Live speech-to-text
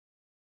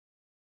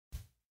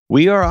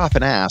We are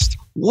often asked,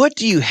 what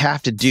do you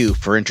have to do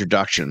for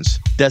introductions?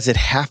 Does it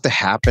have to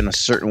happen a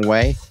certain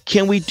way?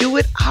 Can we do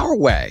it our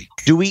way?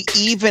 Do we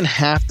even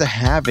have to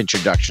have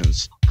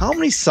introductions? How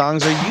many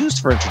songs are used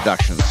for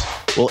introductions?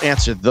 We'll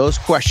answer those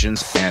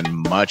questions and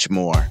much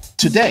more.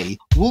 Today,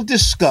 we'll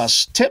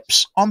discuss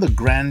tips on the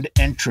grand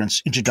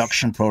entrance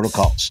introduction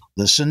protocols.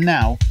 Listen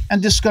now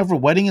and discover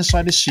Wedding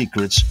Insider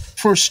secrets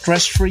for a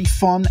stress-free,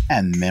 fun,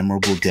 and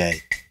memorable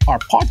day. Our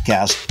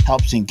podcast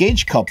helps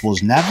engaged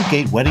couples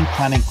navigate wedding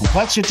planning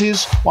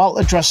complexities while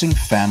addressing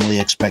family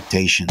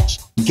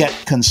expectations. Get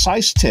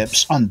concise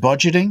tips on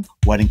budgeting,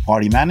 wedding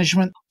party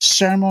management,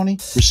 ceremony,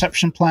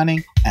 reception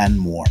planning, and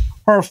more.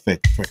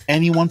 Perfect for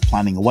anyone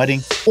planning a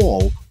wedding,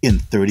 all in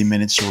 30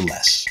 minutes or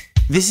less.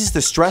 This is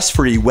the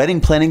Stress-Free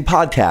Wedding Planning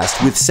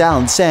Podcast with Sal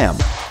and Sam,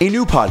 a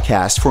new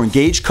podcast for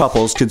engaged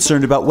couples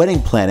concerned about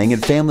wedding planning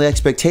and family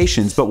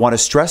expectations but want a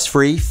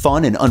stress-free,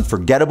 fun, and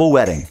unforgettable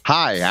wedding.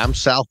 Hi, I'm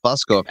Sal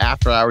Fusco of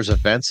After Hours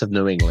Events of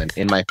New England.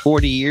 In my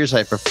 40 years,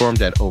 I've performed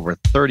at over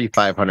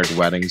 3,500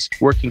 weddings.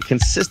 Working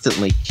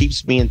consistently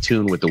keeps me in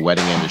tune with the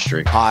wedding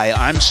industry. Hi,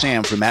 I'm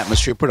Sam from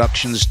Atmosphere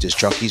Productions Disc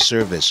Jockey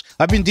Service.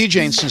 I've been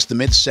DJing since the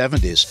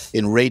mid-70s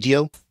in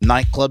radio,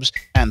 nightclubs,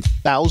 and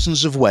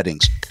thousands of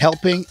weddings,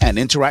 helping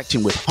and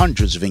interacting with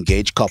hundreds of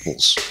engaged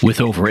couples. With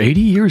over 80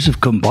 years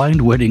of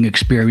combined wedding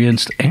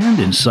experience and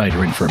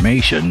insider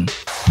information,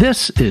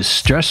 this is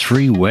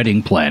Stress-Free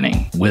Wedding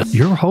Planning with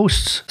your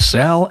hosts,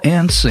 Sal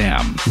and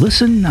Sam.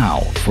 Listen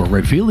now for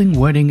revealing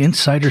wedding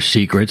insider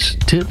secrets,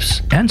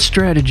 tips, and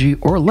strategy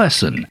or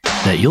lesson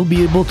that you'll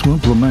be able to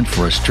implement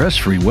for a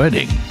stress-free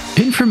wedding.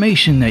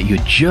 Information that you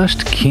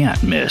just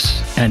can't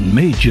miss and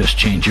may just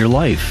change your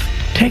life.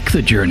 Take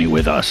the journey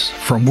with us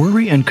from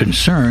worry and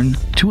concern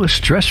to a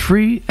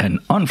stress-free and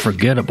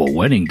unforgettable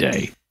wedding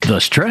day. The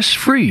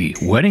Stress-Free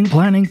Wedding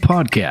Planning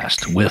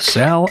Podcast with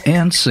Sal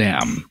and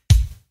Sam.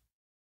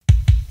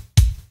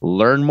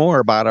 Learn more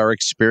about our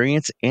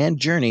experience and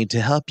journey to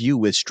help you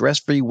with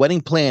stress-free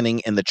wedding planning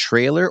in the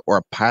trailer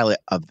or pilot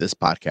of this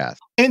podcast.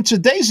 In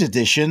today's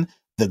edition,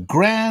 the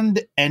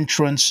Grand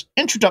Entrance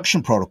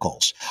Introduction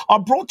Protocols are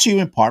brought to you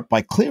in part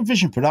by Clear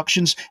Vision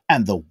Productions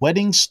and the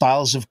Wedding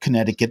Styles of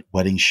Connecticut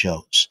wedding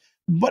shows.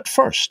 But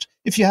first,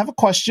 if you have a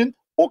question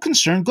or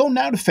concern, go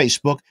now to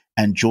Facebook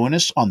and join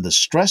us on the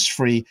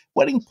Stress-Free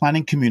Wedding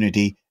Planning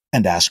community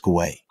and ask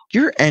away.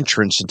 Your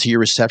entrance into your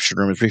reception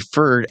room is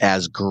referred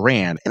as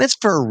grand, and it's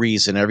for a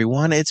reason,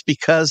 everyone. It's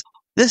because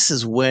this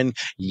is when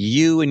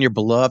you and your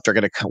beloved are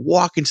going to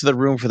walk into the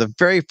room for the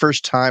very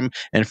first time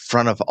in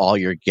front of all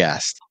your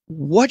guests.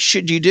 What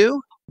should you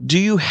do? Do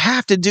you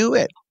have to do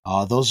it?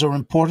 Those are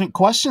important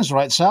questions,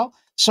 right, Sal?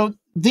 So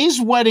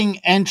these wedding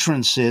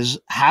entrances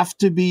have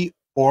to be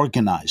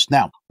organized.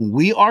 Now,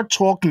 we are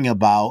talking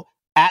about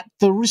at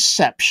the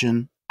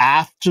reception,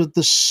 after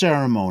the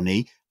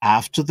ceremony,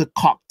 after the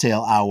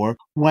cocktail hour,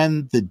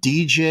 when the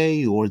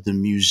DJ or the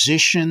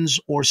musicians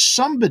or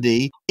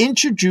somebody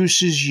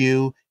introduces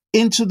you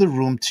into the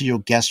room to your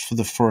guest for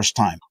the first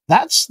time.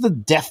 That's the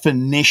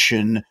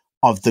definition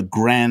of the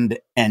grand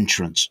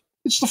entrance.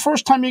 It's the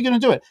first time you're going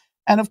to do it.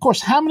 And of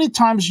course, how many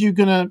times are you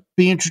going to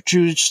be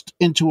introduced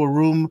into a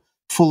room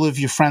full of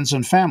your friends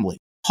and family?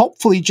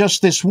 Hopefully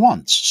just this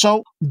once.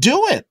 So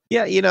do it.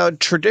 Yeah,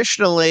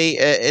 traditionally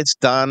it's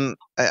done,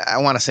 I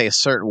want to say a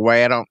certain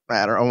way. I don't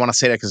want to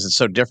say that because it's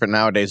so different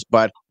nowadays,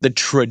 but the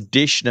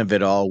tradition of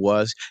it all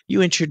was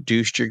you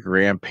introduced your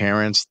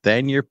grandparents,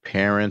 then your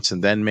parents,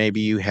 and then maybe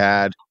you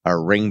had a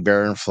ring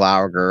bearer and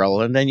flower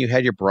girl, and then you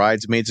had your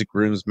bridesmaids and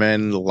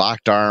groomsmen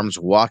locked arms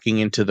walking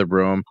into the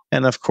room,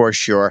 and of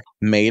course your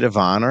maid of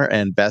honor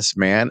and best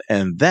man,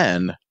 and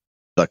then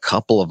the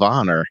couple of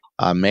honor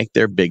make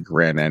their big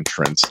grand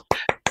entrance.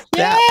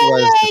 That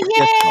was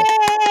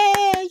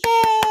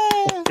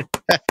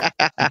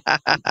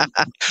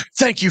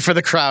Thank you for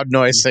the crowd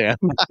noise, Sam.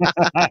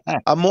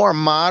 A more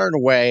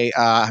modern way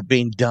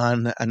being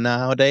done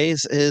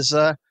nowadays is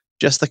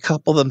just the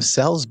couple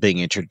themselves being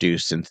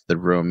introduced into the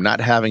room, not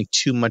having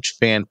too much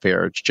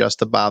fanfare. It's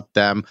just about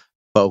them,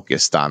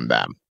 focused on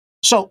them.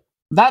 So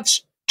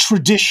that's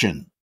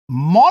tradition.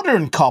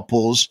 Modern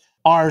couples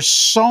are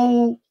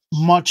so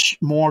much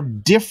more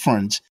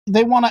different.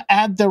 They want to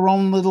add their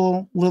own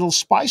little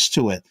spice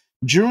to it.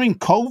 During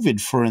COVID,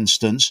 for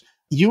instance,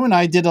 you and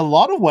I did a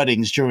lot of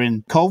weddings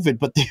during COVID,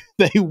 but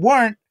they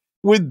weren't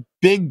with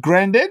big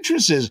grand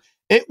entrances.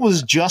 It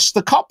was just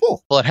the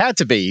couple. Well, it had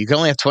to be. You can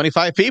only have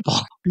 25 people.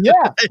 Yeah.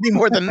 Any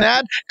more than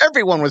that,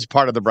 everyone was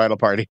part of the bridal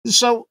party.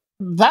 So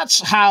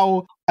that's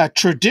how a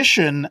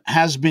tradition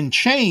has been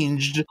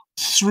changed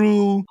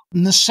through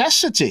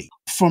necessity.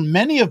 For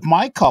many of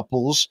my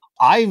couples,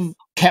 I've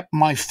kept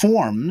my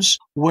forms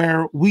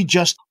where we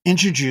just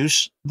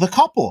introduce the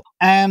couple.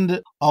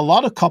 And a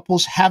lot of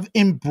couples have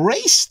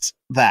embraced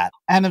that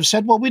and have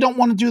said, well, we don't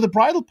want to do the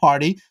bridal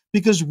party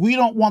because we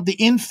don't want the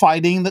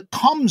infighting that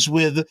comes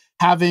with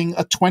having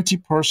a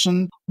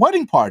 20-person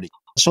wedding party.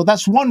 So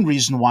that's one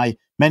reason why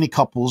many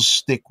couples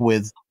stick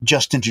with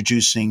just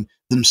introducing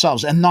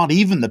themselves and not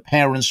even the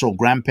parents or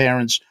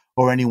grandparents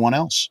or anyone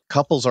else.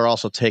 Couples are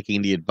also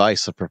taking the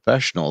advice of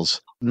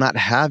professionals, not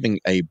having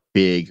a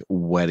big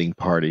wedding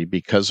party,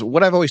 because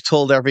what I've always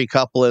told every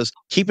couple is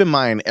keep in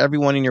mind,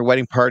 everyone in your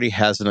wedding party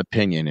has an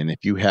opinion. And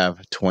if you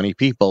have 20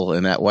 people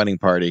in that wedding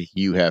party,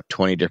 you have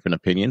 20 different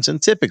opinions. And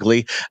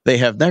typically they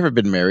have never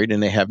been married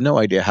and they have no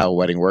idea how a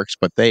wedding works,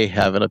 but they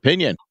have an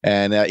opinion.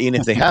 And even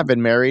if they have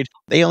been married,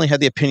 they only have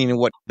the opinion of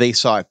what they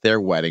saw at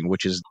their wedding,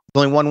 which is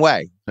only one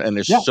way. And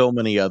there's so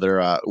many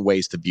other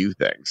ways to view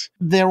things.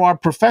 There are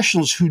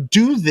professionals who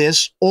do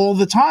this all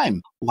the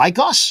time, like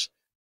us.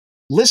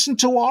 Listen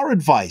to our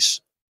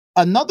advice.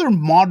 Another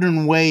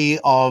modern way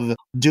of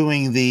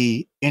doing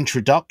the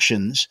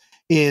introductions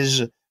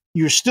is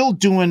you're still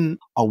doing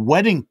a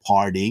wedding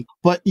party,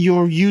 but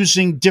you're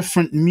using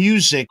different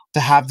music to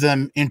have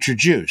them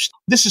introduced.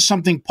 This is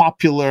something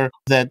popular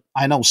that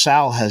I know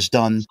Sal has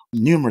done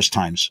numerous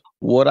times.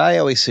 What I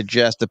always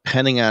suggest,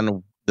 depending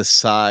on the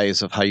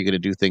size of how you're going to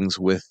do things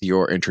with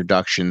your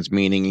introductions,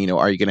 meaning,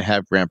 are you going to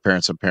have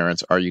grandparents and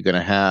parents? Are you going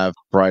to have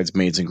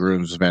bridesmaids and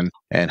groomsmen?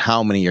 And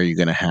how many are you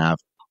going to have?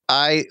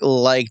 I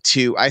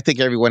think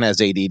everyone has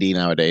ADD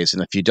nowadays.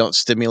 And if you don't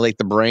stimulate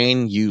the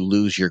brain, you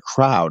lose your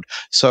crowd.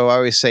 So I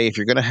always say, if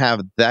you're going to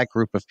have that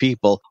group of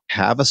people,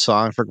 have a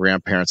song for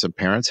grandparents and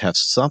parents, have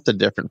something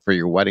different for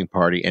your wedding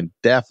party, and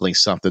definitely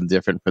something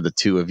different for the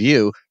two of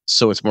you.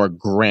 So it's more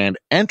grand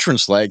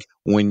entrance like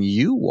when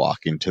you walk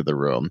into the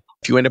room.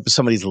 If you end up with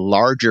some of these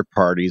larger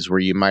parties where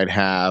you might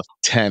have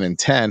 10 and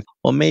 10,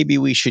 well, maybe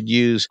we should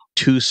use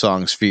 2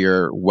 songs for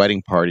your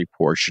wedding party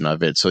portion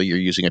of it. So you're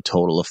using a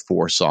total of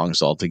 4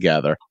 songs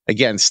altogether.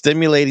 Again,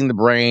 stimulating the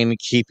brain,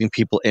 keeping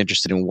people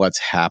interested in what's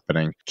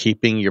happening.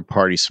 Keeping your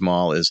party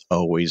small is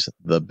always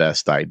the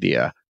best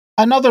idea.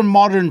 Another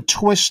modern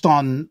twist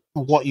on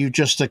what you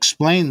just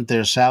explained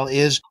there, Sal,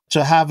 is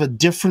to have a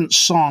different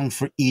song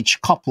for each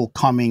couple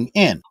coming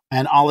in.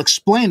 And I'll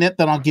explain it,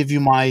 then I'll give you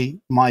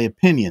my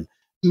opinion.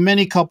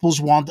 Many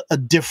couples want a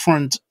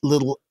different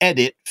little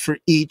edit for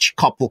each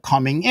couple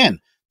coming in.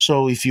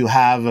 So if you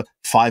have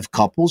 5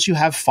 couples, you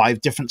have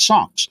 5 different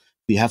songs.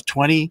 If you have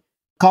 20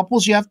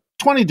 couples, you have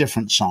 20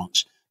 different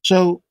songs.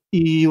 So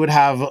you would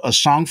have a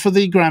song for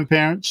the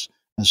grandparents,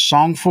 a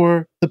song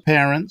for the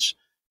parents,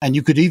 and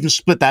you could even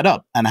split that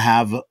up and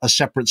have a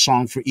separate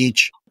song for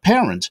each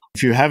parent.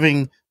 If you're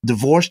having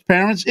divorced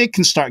parents, it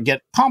can start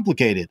get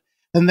complicated.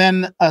 And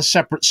then a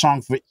separate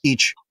song for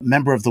each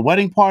member of the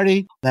wedding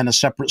party, then a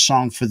separate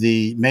song for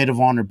the maid of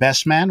honor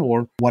best man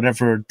or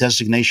whatever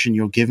designation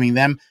you're giving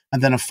them,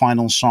 and then a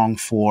final song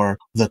for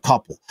the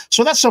couple.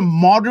 So that's a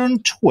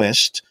modern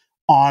twist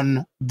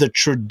on the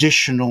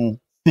traditional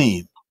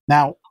theme.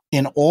 Now,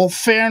 in all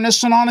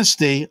fairness and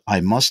honesty,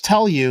 I must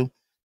tell you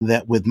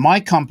that with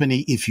my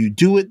company, if you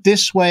do it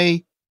this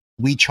way,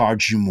 we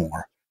charge you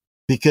more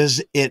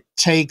because it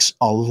takes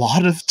a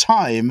lot of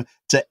time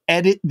to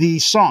edit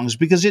these songs,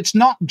 because it's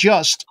not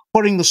just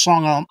putting the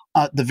song on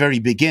at the very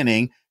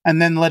beginning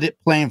and then let it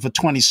play for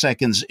 20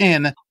 seconds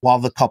in while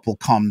the couple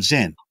comes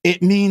in.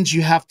 It means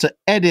you have to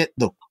edit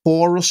the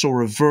chorus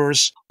or a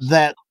verse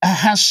that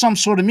has some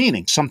sort of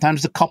meaning.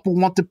 Sometimes the couple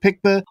want to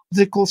pick the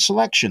particular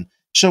selection.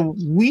 So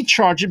we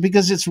charge it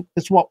because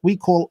it's what we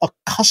call a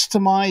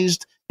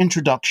customized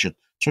introduction.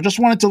 So I just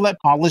wanted to let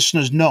our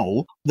listeners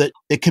know that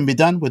it can be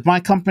done with my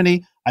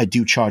company. I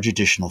do charge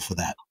additional for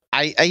that.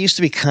 I used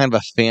to be kind of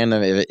a fan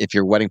of it if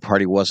your wedding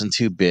party wasn't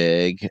too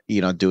big,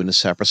 doing the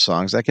separate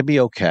songs. That could be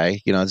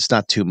okay. It's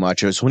not too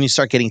much. It was when you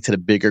start getting to the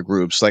bigger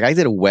groups. Like I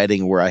did a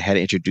wedding where I had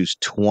to introduce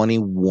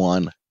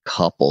 21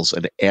 couples,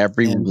 and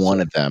every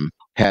one of them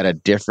had a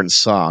different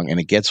song. And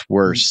it gets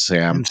worse,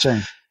 Sam.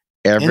 Insane.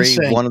 Every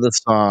one of the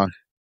songs,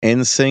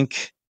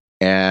 NSYNC,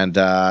 and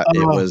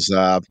it was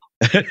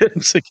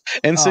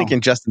NSYNC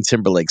and Justin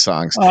Timberlake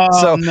songs.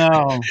 Oh,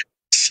 no.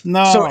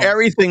 So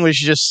everything was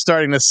just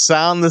starting to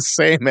sound the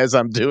same as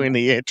I'm doing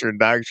the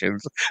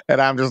introductions.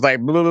 And I'm just like,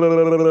 blah, blah,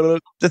 blah, blah, blah.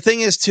 The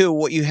thing is, too,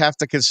 what you have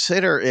to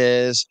consider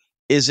is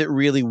it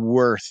really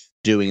worth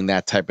doing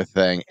that type of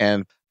thing?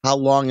 And how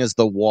long is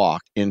the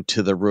walk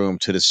into the room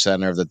to the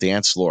center of the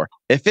dance floor?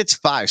 If it's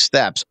 5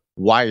 steps,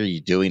 why are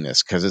you doing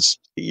this? Because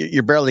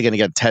you're barely going to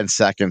get 10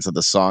 seconds of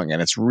the song,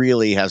 and it's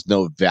really has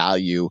no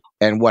value.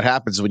 And what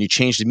happens when you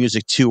change the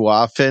music too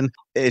often,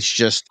 it's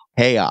just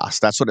chaos.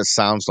 That's what it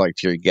sounds like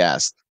to your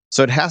guests.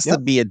 So it has to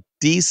be a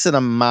decent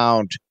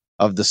amount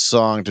of the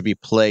song to be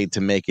played to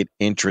make it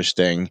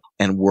interesting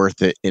and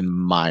worth it in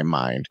my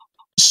mind.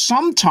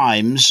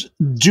 Sometimes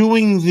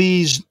doing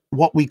these,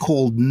 what we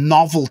call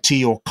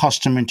novelty or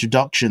custom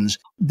introductions,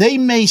 they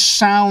may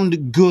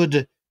sound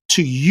good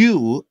to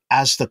you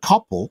as the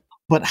couple,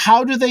 but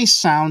how do they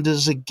sound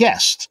as a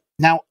guest?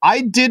 Now,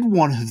 I did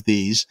one of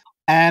these,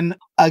 and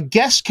a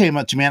guest came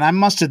up to me, and I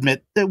must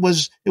admit it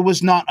was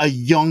not a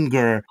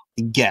younger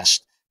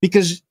guest,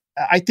 because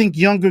I think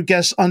younger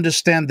guests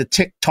understand the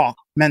TikTok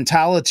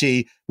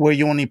mentality where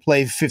you only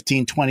play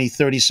 15, 20,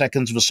 30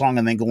 seconds of a song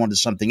and then go on to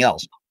something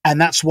else. And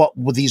that's what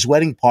these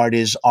wedding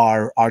parties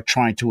are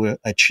trying to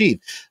achieve.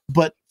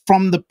 But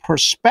from the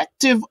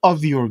perspective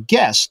of your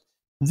guest,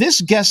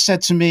 this guest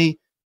said to me,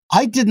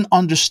 I didn't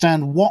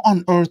understand what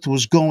on earth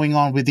was going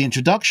on with the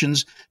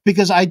introductions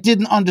because I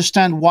didn't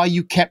understand why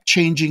you kept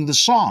changing the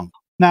song.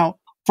 Now,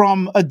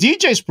 from a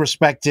DJ's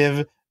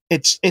perspective,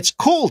 it's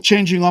cool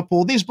changing up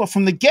all these, but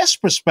from the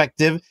guest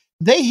perspective,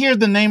 they hear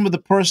the name of the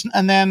person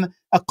and then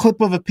a clip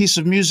of a piece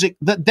of music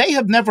that they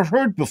have never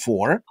heard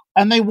before,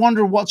 and they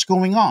wonder what's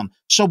going on.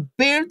 So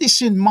bear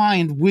this in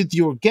mind with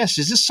your guests.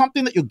 Is this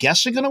something that your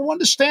guests are going to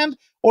understand,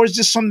 or is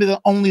this something that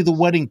only the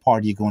wedding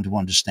party are going to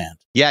understand?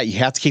 Yeah, you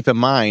have to keep in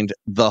mind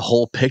the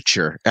whole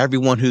picture.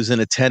 Everyone who's in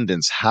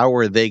attendance, how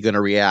are they going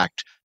to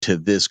react to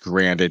this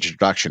grand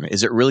introduction?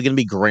 Is it really going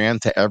to be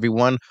grand to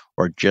everyone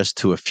or just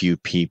to a few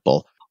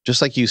people?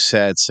 Just like you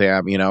said,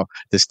 Sam,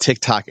 this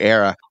TikTok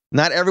era,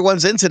 not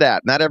everyone's into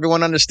that. Not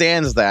everyone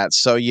understands that.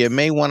 So you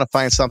may want to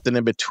find something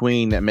in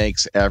between that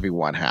makes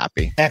everyone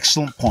happy.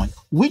 Excellent point.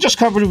 We just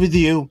covered with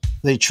you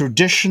the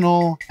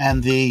traditional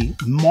and the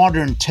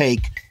modern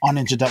take on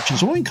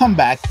introductions. When we come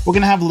back, we're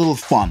going to have a little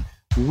fun.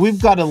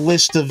 We've got a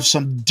list of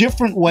some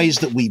different ways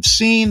that we've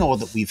seen or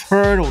that we've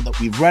heard or that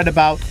we've read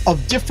about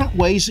of different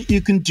ways that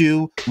you can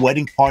do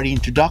wedding party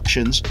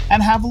introductions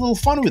and have a little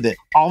fun with it.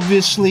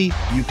 Obviously,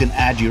 you can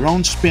add your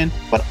own spin,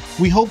 but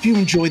we hope you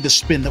enjoy the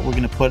spin that we're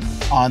going to put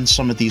on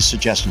some of these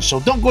suggestions. So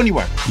don't go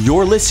anywhere.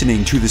 You're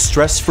listening to the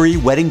Stress-Free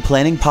Wedding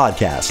Planning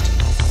Podcast.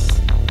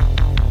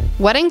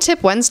 Wedding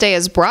Tip Wednesday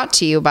is brought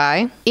to you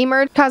by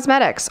Emerge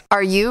Cosmetics.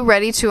 Are you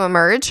ready to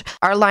emerge?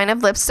 Our line of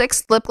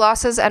lipsticks, lip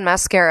glosses, and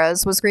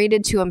mascaras was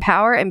created to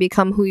empower and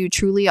become who you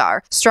truly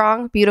are.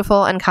 Strong,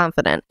 beautiful, and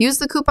confident. Use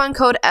the coupon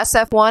code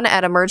SF1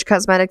 at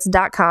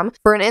emergecosmetics.com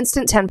for an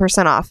instant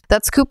 10% off.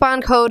 That's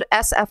coupon code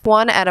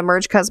SF1 at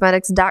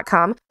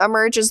emergecosmetics.com.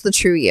 Emerge is the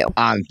true you.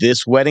 On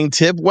this Wedding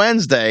Tip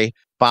Wednesday,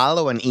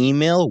 follow an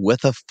email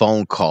with a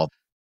phone call.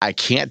 I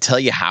can't tell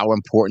you how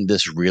important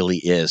this really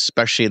is,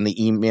 especially in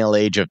the email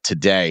age of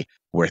today,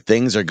 where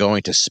things are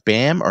going to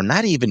spam or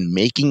not even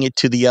making it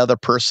to the other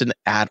person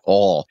at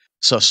all.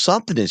 So if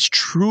something is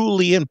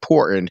truly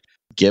important,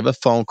 give a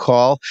phone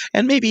call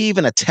and maybe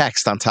even a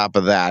text on top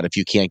of that if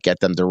you can't get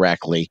them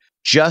directly,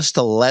 just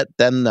to let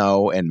them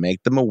know and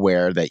make them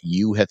aware that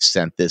you have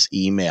sent this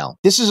email.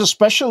 This is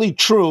especially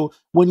true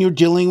when you're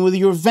dealing with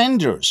your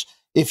vendors.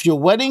 If your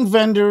wedding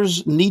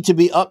vendors need to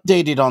be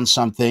updated on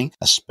something,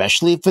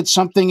 especially if it's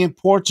something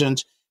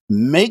important,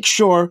 make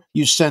sure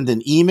you send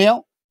an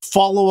email,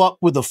 follow up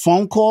with a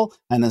phone call,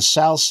 and as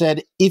Sal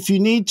said, if you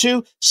need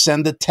to,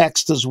 send a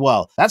text as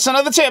well. That's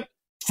another tip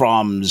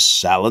from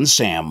Sal and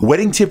Sam.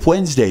 Wedding Tip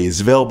Wednesday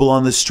is available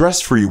on the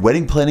Stress-Free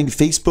Wedding Planning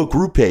Facebook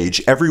group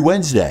page every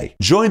Wednesday.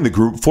 Join the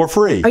group for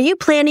free. Are you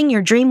planning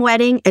your dream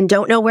wedding and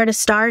don't know where to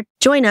start?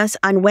 Join us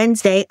on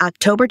Wednesday,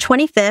 October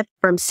 25th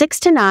from 6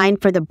 to 9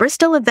 for the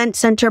Bristol Event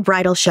Center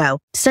Bridal Show,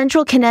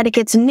 Central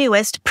Connecticut's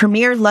newest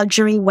premier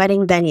luxury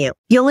wedding venue.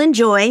 You'll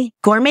enjoy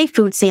gourmet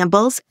food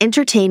samples,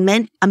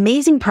 entertainment,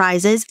 amazing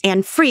prizes,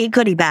 and free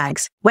goodie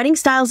bags. Wedding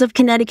Styles of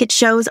Connecticut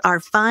shows are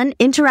fun,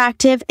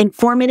 interactive,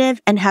 informative,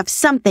 and have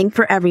something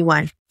for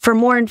everyone. For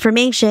more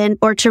information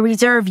or to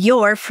reserve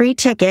your free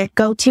ticket,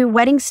 go to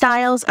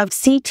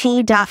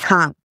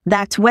weddingstylesofct.com.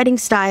 That's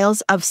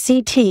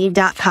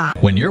weddingstylesofct.com.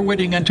 When your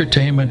wedding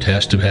entertainment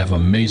has to have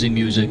amazing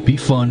music, be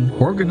fun,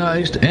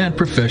 organized, and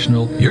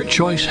professional, your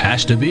choice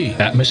has to be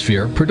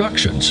Atmosphere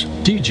Productions.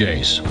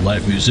 DJs,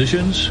 live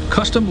musicians,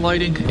 custom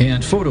lighting,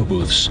 and photo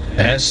booths.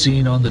 As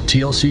seen on the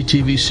TLC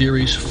TV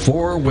series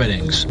 4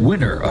 Weddings,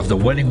 winner of the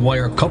Wedding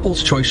Wire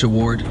Couples Choice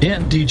Award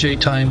and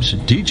DJ Times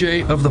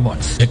DJ of the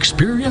Month.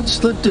 Experience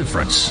the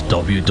difference.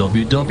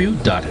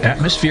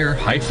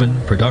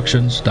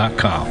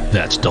 www.atmosphere-productions.com.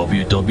 That's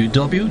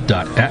www.atmosphere-productions.com.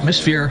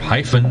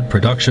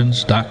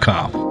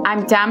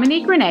 I'm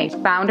Dominique Renee,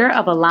 founder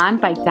of Elan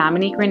by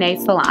Dominique Renee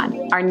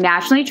Salon. Our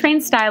nationally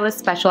trained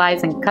stylists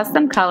specialize in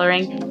custom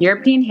coloring,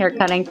 European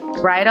haircutting,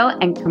 bridal,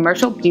 and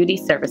commercial beauty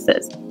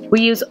services.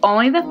 We use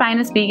only the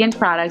finest vegan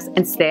products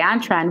and stay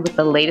on trend with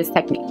the latest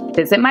techniques.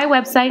 Visit my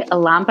website,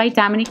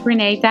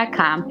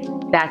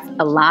 elanbydominiquerenee.com. That's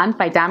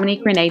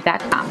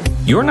elanbydominiquerenee.com.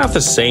 You're not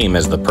the same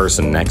as the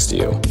person next to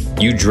you.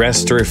 You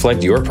dress to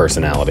reflect your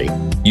personality.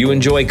 You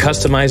enjoy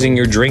customizing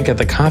your drink at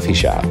the coffee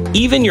shop.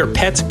 Even your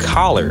pet's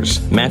collars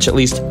match at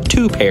least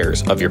 2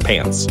 pairs of your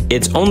pants.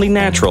 It's only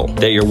natural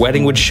that your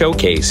wedding would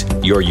showcase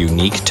your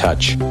unique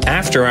touch.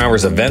 After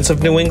Hours Events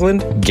of New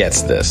England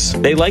gets this.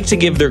 They like to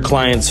give their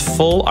clients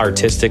full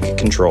artistic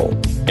control.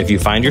 If you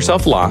find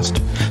yourself lost,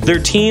 their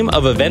team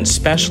of event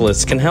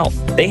specialists can help.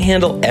 They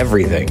handle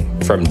everything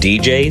from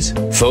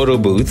DJs, photo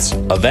booths,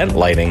 event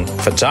lighting,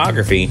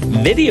 photography,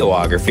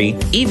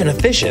 videography, even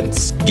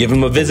officiants. Give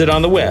them a visit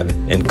on the web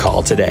and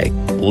call today.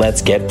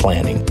 Let's get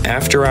planning.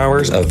 After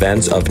Hours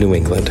Events of New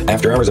England.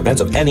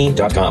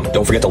 AfterHoursEventsOfAny.com.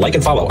 Don't forget to like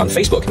and follow on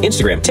Facebook,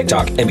 Instagram,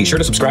 TikTok, and be sure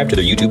to subscribe to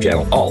their YouTube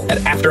channel, all at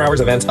After Hours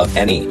Events of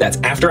NE. That's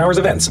After Hours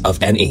Events of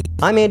NE.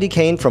 I'm Andy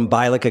Kane from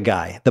Buy Like a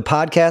Guy, the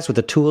podcast with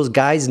the tools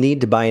guys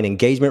need to buy an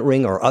engagement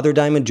ring or other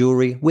diamond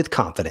jewelry with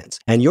confidence.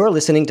 And you're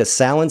listening to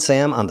Sal and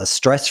Sam on the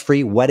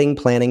Stress-Free Wedding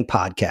Planning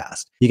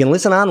Podcast. You can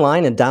listen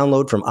online and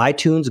download from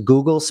iTunes,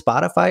 Google,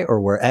 Spotify,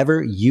 or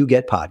wherever you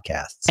get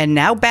podcasts. And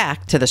now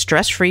back to the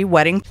Stress-Free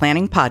Wedding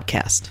Planning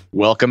Podcast.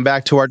 Welcome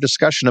back to our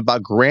discussion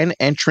about grand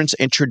entrance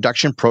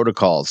introduction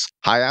protocols.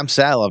 Hi, I'm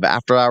Sal of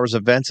After Hours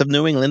Events of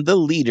New England, the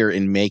leader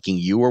in making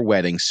your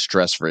wedding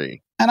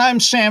stress-free. And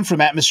I'm Sam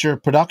from Atmosphere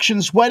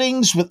Productions,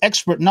 weddings with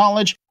expert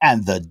knowledge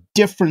and the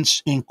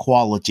difference in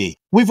quality.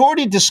 We've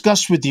already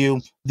discussed with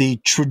you the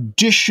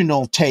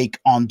traditional take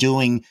on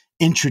doing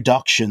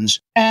introductions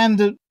and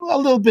a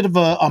little bit of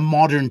a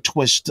modern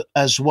twist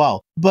as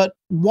well. But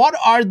what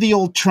are the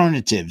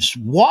alternatives?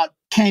 What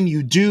can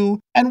you do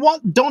and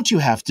what don't you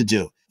have to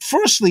do?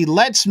 Firstly,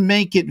 let's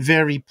make it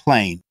very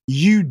plain.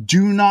 You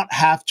do not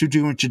have to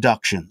do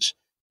introductions.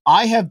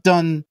 I have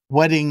done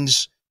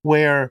weddings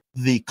where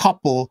the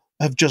couple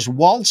have just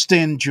waltzed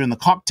in during the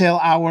cocktail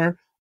hour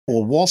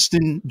or waltzed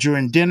in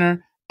during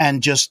dinner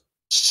and just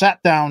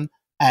sat down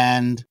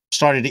and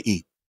started to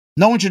eat.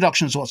 No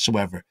introductions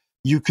whatsoever.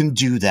 You can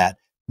do that.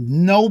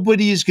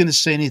 Nobody is going to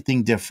say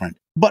anything different.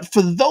 But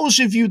for those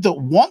of you that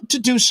want to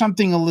do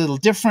something a little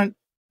different,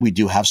 we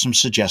do have some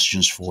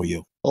suggestions for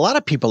you. A lot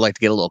of people like to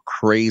get a little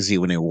crazy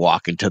when they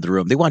walk into the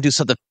room. They want to do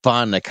something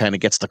fun that kind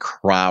of gets the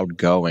crowd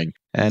going.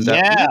 And we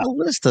have a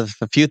list of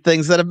a few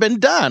things that have been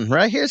done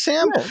right here,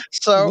 Sam. Yeah.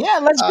 So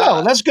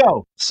Let's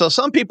go. So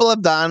some people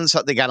have done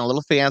something, got a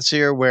little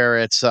fancier where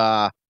it's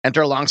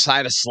enter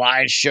alongside a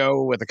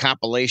slideshow with a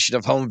compilation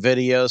of home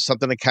videos,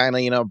 something that kind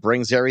of,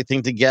 brings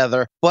everything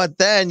together. But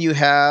then you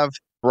have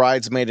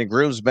bridesmaid and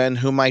groomsmen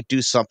who might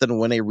do something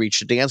when they reach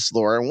the dance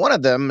floor. And one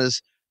of them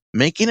is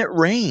making it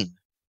rain.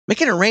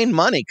 Making it rain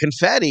money,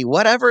 confetti,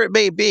 whatever it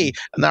may be.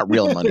 Not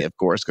real money, of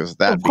course, because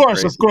that'd be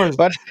crazy. Of course.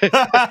 But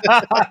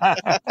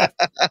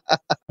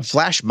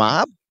flash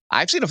mob?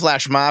 I've seen a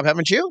flash mob,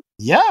 haven't you?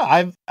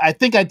 Yeah, I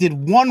think I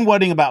did one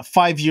wedding about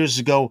 5 years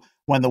ago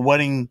when the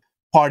wedding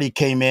party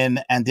came in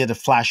and did a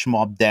flash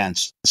mob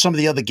dance. Some of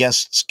the other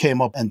guests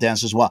came up and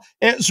danced as well.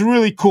 It was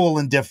really cool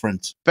and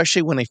different.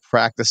 Especially when they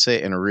practice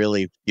it and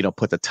really,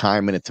 put the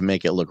time in it to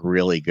make it look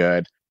really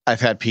good. I've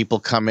had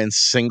people come in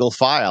single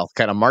file,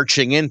 kind of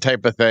marching in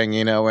type of thing,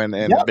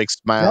 and big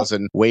smiles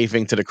and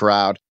waving to the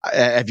crowd.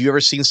 Have you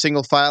ever seen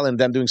single file and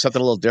them doing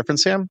something a little different,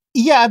 Sam?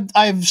 Yeah,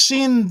 I've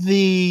seen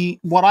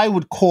what I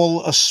would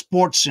call a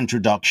sports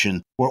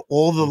introduction, where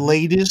all the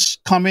ladies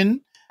come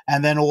in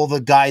and then all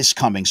the guys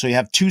coming. So you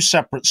have two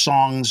separate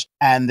songs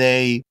and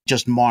they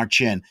just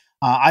march in.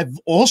 I've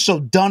also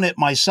done it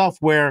myself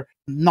where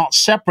not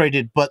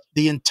separated, but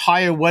the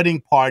entire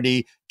wedding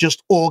party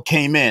just all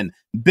came in.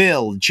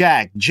 Bill,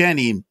 Jack,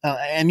 Jenny,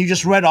 and you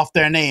just read off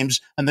their names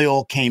and they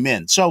all came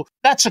in. So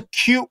that's a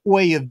cute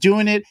way of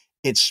doing it.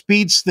 It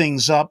speeds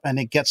things up and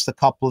it gets the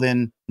couple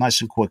in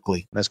nice and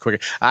quickly. That's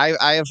quicker. I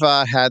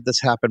have had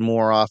this happen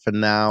more often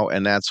now,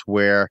 and that's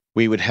where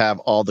we would have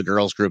all the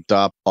girls grouped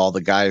up, all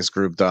the guys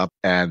grouped up,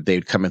 and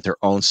they'd come in their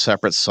own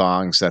separate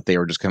songs that they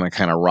were just going to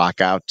kind of rock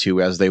out to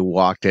as they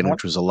walked in,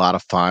 which was a lot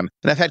of fun.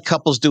 And I've had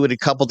couples do it a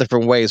couple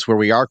different ways where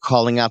we are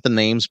calling out the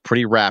names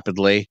pretty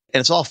rapidly,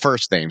 and it's all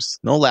first names,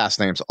 no last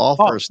names, all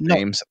first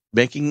names,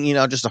 making,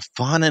 just a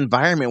fun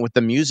environment with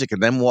the music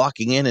and them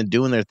walking in and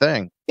doing their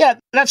thing. Yeah,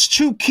 that's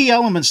two key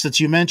elements that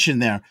you mentioned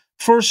there.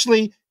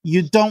 Firstly,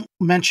 you don't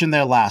mention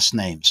their last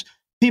names.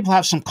 People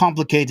have some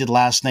complicated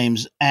last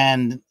names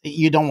and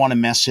you don't want to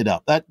mess it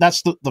up.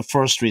 That's the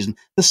first reason.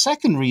 The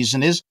second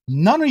reason is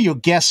none of your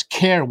guests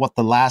care what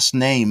the last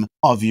name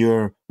of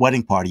your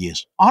wedding party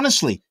is.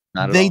 Honestly,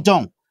 they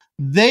don't.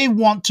 They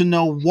want to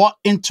know what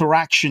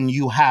interaction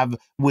you have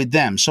with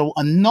them. So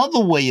another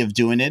way of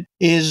doing it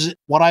is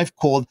what I've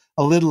called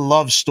a little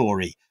love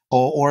story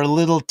or a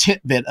little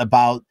tidbit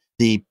about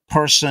the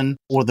person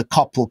or the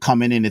couple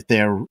coming in if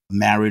they're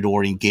married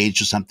or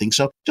engaged or something.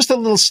 So just a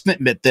little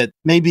snippet that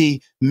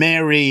maybe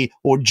Mary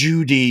or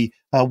Judy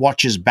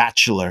watches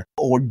Bachelor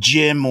or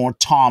Jim or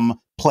Tom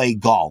play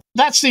golf.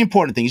 That's the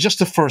important thing. It's just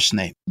the first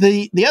name.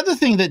 The other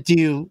thing that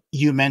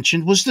you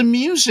mentioned was the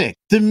music.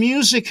 The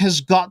music has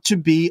got to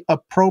be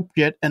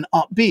appropriate and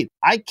upbeat.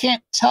 I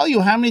can't tell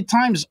you how many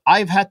times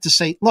I've had to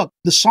say, look,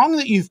 the song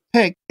that you've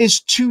picked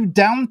is too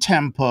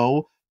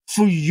down-tempo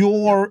for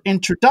your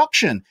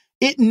introduction.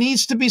 It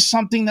needs to be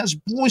something that's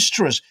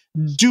boisterous.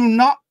 Do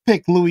not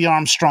pick Louis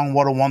Armstrong,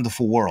 What a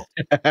Wonderful World.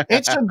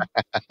 It's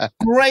a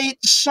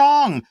great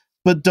song,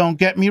 but don't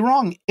get me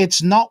wrong.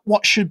 It's not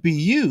what should be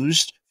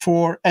used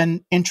for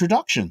an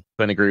introduction.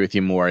 Couldn't agree with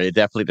you more. It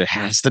definitely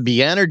has to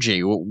be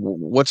energy.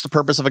 What's the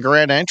purpose of a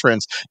grand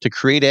entrance? To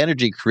create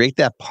energy, create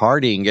that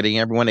party and getting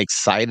everyone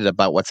excited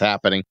about what's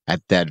happening at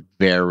that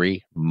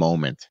very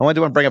moment. I want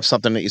to bring up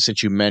something that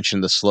since you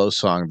mentioned the slow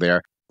song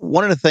there.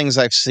 One of the things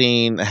I've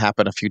seen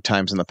happen a few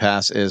times in the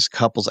past is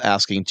couples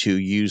asking to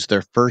use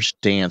their first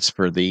dance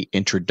for the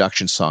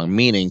introduction song,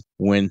 meaning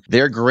when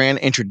their grand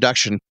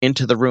introduction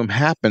into the room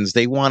happens,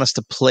 they want us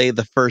to play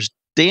the first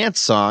dance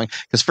song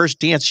because first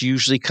dance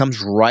usually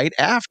comes right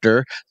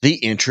after the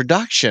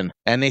introduction.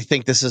 And they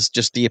think this is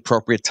just the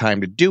appropriate time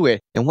to do it.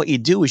 And what you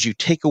do is you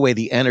take away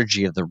the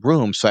energy of the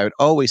room. So I would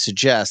always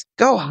suggest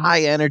go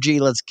high energy.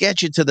 Let's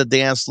get you to the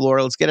dance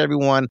floor. Let's get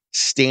everyone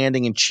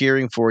standing and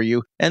cheering for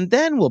you. And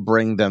then we'll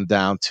bring them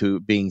down to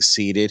being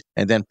seated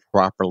and then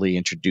properly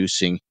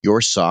introducing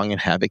your song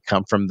and have it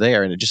come from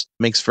there. And it just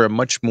makes for a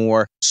much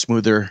more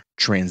smoother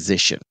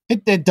transition.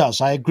 It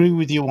does. I agree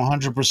with you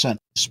 100%.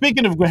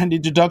 Speaking of grand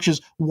introductions,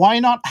 why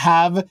not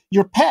have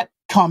your pet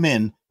come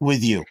in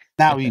with you?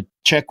 Now, you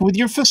check with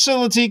your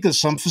facility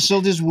because some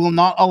facilities will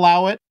not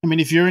allow it. I mean,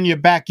 if you're in your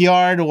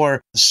backyard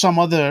or some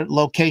other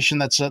location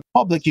that's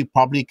public, you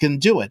probably can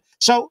do it.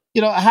 So,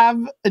 have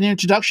an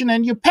introduction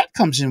and your pet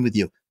comes in with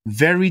you.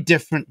 Very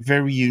different,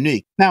 very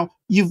unique. Now,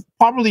 you've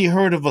probably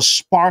heard of a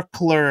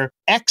sparkler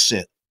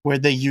exit where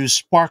they use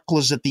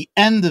sparklers at the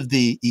end of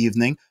the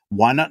evening.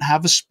 Why not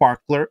have a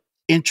sparkler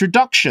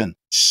introduction?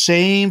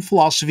 Same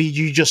philosophy,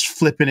 you just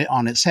flipping it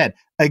on its head.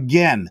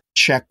 Again,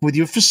 check with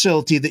your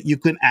facility that you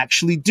can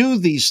actually do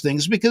these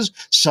things because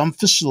some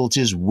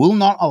facilities will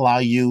not allow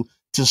you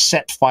to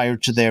set fire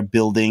to their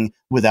building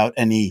without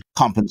any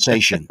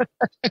compensation.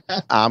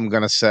 I'm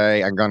going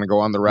to go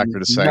on the record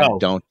to say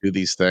don't do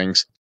these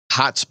things.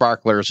 Hot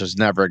sparklers is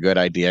never a good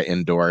idea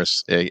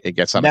indoors. It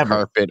gets on a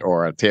carpet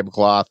or a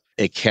tablecloth.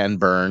 It can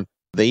burn.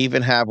 They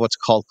even have what's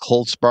called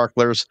cold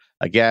sparklers.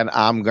 Again,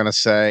 I'm going to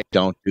say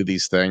don't do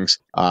these things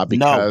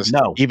because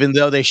even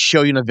though they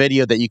show you in a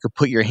video that you could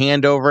put your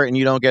hand over it and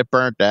you don't get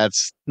burnt,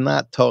 that's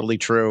not totally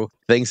true.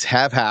 Things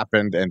have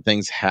happened and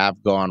things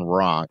have gone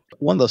wrong.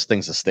 One of those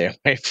things to stay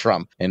away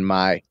from, in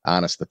my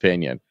honest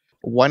opinion.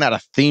 Why not a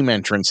theme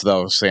entrance,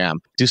 though, Sam?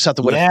 Do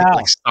something with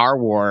like Star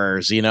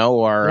Wars,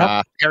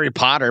 or Harry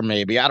Potter,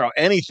 maybe. I don't know,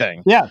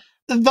 anything. Yeah.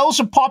 Those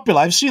are popular.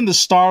 I've seen the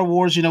Star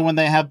Wars, when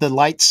they have the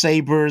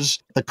lightsabers,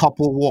 the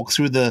couple walk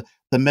through the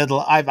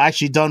middle. I've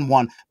actually done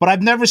one, but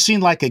I've never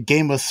seen like a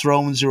Game of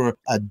Thrones or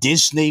a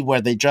Disney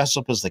where they dress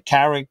up as the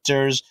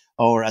characters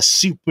or a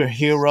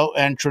superhero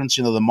entrance,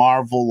 the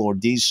Marvel or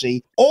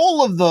DC.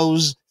 All of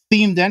those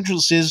themed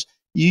entrances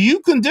you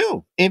can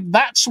do. If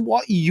that's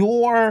what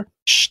your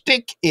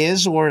shtick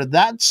is or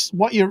that's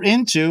what you're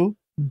into,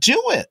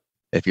 do it.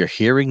 If you're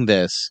hearing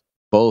this,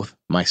 both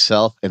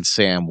myself and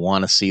Sam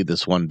want to see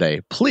this one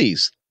day.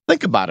 Please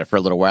think about it for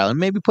a little while and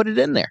maybe put it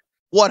in there.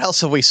 What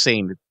else have we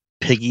seen?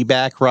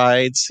 Piggyback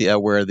rides,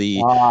 where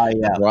the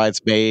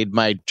bridesmaid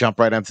might jump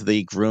right onto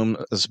the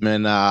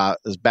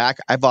groomsman's back.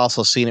 I've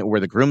also seen it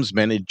where the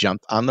groomsman had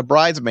jumped on the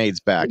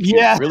bridesmaid's back. She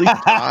was really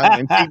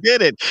strong and he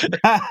did it.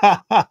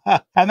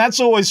 And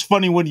that's always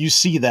funny when you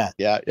see that.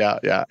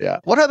 Yeah.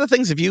 What other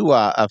things have you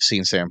have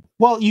seen, Sam?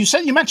 Well,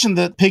 you mentioned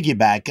the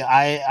piggyback.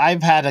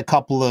 I've had a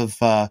couple of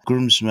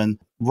groomsmen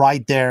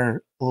ride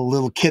their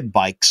little kid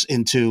bikes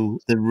into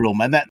the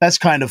room, and that's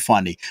kind of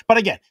funny. But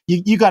again,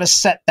 you got to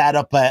set that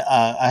up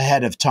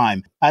ahead of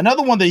time.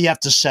 Another one that you have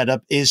to set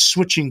up is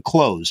switching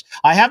clothes.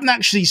 I haven't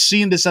actually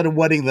seen this at a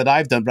wedding that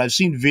I've done, but I've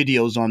seen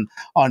videos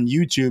on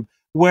YouTube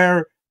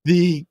where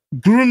the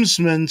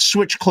groomsmen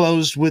switch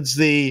clothes with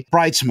the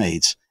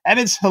bridesmaids, and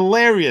it's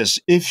hilarious.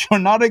 If you're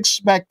not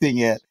expecting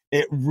it,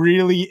 it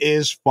really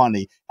is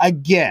funny.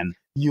 Again,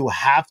 you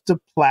have to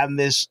plan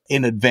this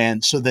in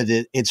advance so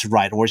that it's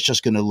right, or it's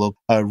just going to look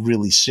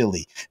really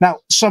silly. Now,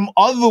 some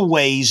other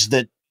ways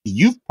that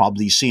you've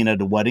probably seen at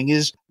a wedding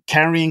is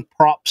carrying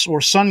props or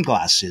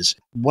sunglasses.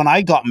 When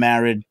I got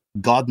married,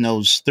 God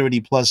knows,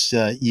 30 plus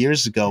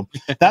years ago,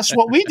 that's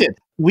what we did.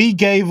 We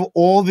gave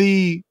all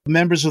the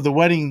members of the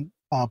wedding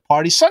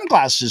party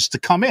sunglasses to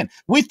come in.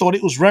 We thought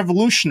it was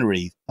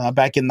revolutionary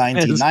back in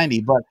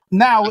 1990, but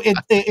now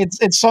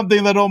it's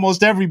something that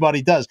almost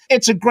everybody does.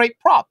 It's a great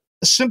prop.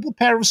 A simple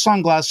pair of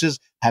sunglasses,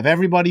 have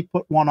everybody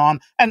put one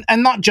on, and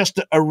not just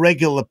a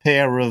regular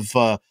pair of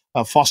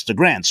Foster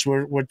Grants.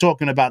 We're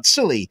talking about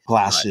silly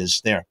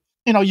glasses there.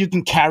 You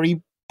can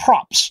carry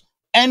props,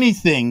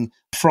 anything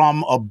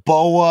from a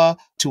boa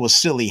to a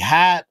silly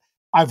hat.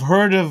 I've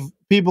heard of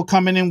people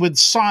coming in with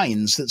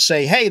signs that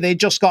say, hey, they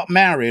just got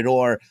married,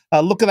 or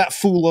look at that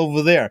fool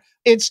over there.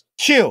 It's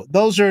cute.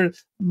 Those are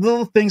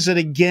little things that,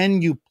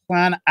 again, you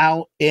plan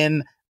out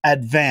in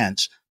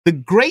advance. The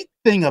great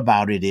thing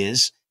about it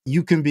is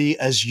you can be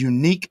as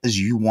unique as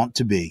you want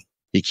to be.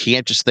 You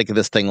can't just think of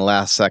this thing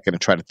last second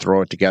and try to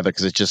throw it together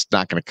because it's just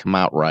not going to come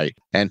out right.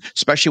 And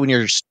especially when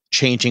you're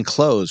changing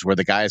clothes where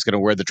the guy is going to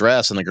wear the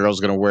dress and the girl's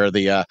going to wear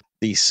the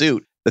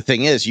suit. The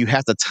thing is, you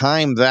have to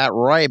time that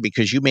right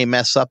because you may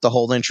mess up the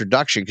whole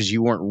introduction because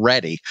you weren't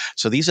ready.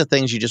 So these are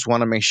things you just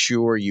want to make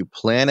sure you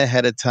plan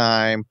ahead of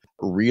time.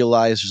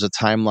 realize there's a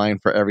timeline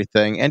for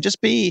everything, and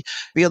just be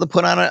able to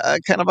put on a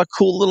kind of a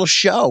cool little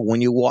show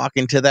when you walk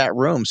into that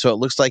room. So it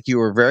looks like you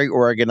were very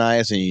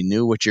organized and you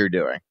knew what you're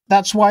doing.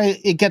 That's why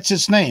it gets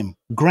its name,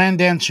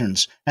 grand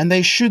entrance, and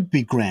they should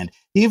be grand.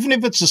 Even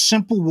if it's a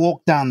simple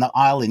walk down the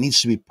aisle, it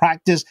needs to be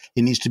practiced,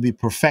 it needs to be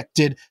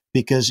perfected,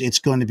 because it's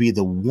going to be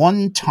the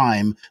one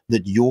time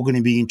that you're going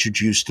to be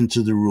introduced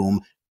into the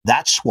room.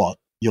 That's what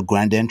your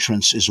grand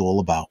entrance is all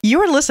about.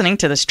 You're listening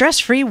to the Stress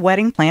Free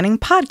Wedding Planning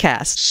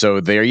Podcast. So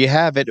there you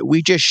have it.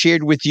 We just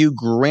shared with you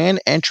grand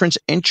entrance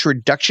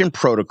introduction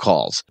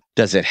protocols.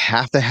 Does it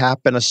have to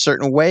happen a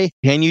certain way?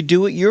 Can you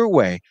do it your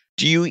way?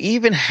 Do you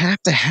even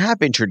have to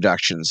have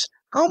introductions?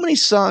 How many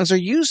songs are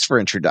used for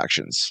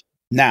introductions?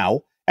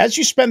 Now, as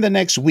you spend the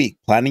next week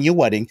planning your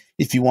wedding,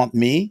 if you want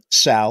me,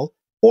 Sal,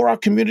 or our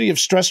community of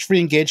stress-free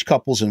engaged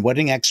couples and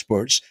wedding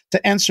experts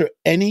to answer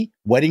any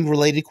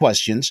wedding-related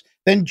questions,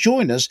 then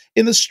join us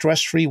in the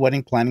Stress-Free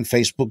Wedding Planning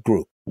Facebook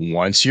group.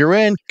 Once you're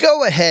in,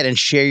 go ahead and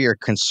share your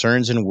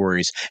concerns and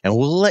worries, and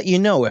we'll let you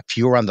know if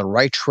you're on the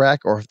right track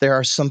or if there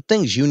are some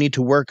things you need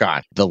to work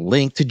on. The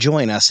link to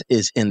join us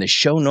is in the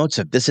show notes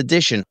of this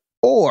edition,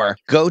 or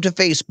go to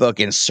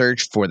Facebook and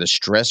search for the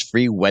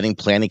Stress-Free Wedding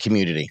Planning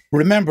Community.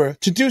 Remember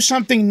to do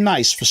something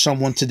nice for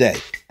someone today.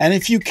 And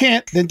if you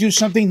can't, then do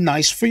something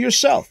nice for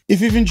yourself.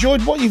 If you've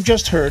enjoyed what you've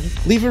just heard,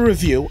 leave a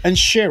review and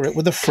share it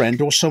with a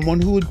friend or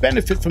someone who would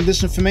benefit from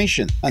this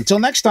information. Until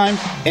next time,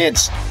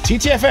 it's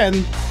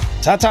TTFN.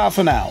 Ta-ta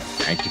for now.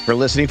 Thank you for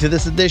listening to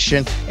this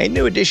edition. A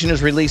new edition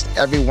is released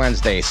every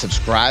Wednesday.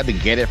 Subscribe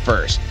and get it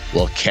first.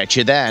 We'll catch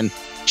you then.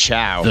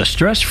 Ciao. The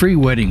Stress Free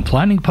Wedding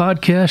Planning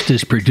Podcast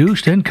is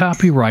produced and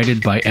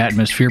copyrighted by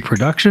Atmosphere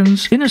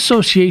Productions in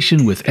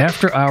association with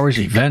After Hours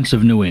Events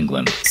of New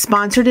England.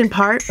 Sponsored in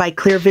part by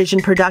Clear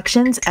Vision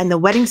Productions and the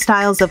Wedding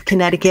Styles of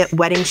Connecticut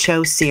Wedding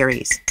Show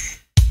Series.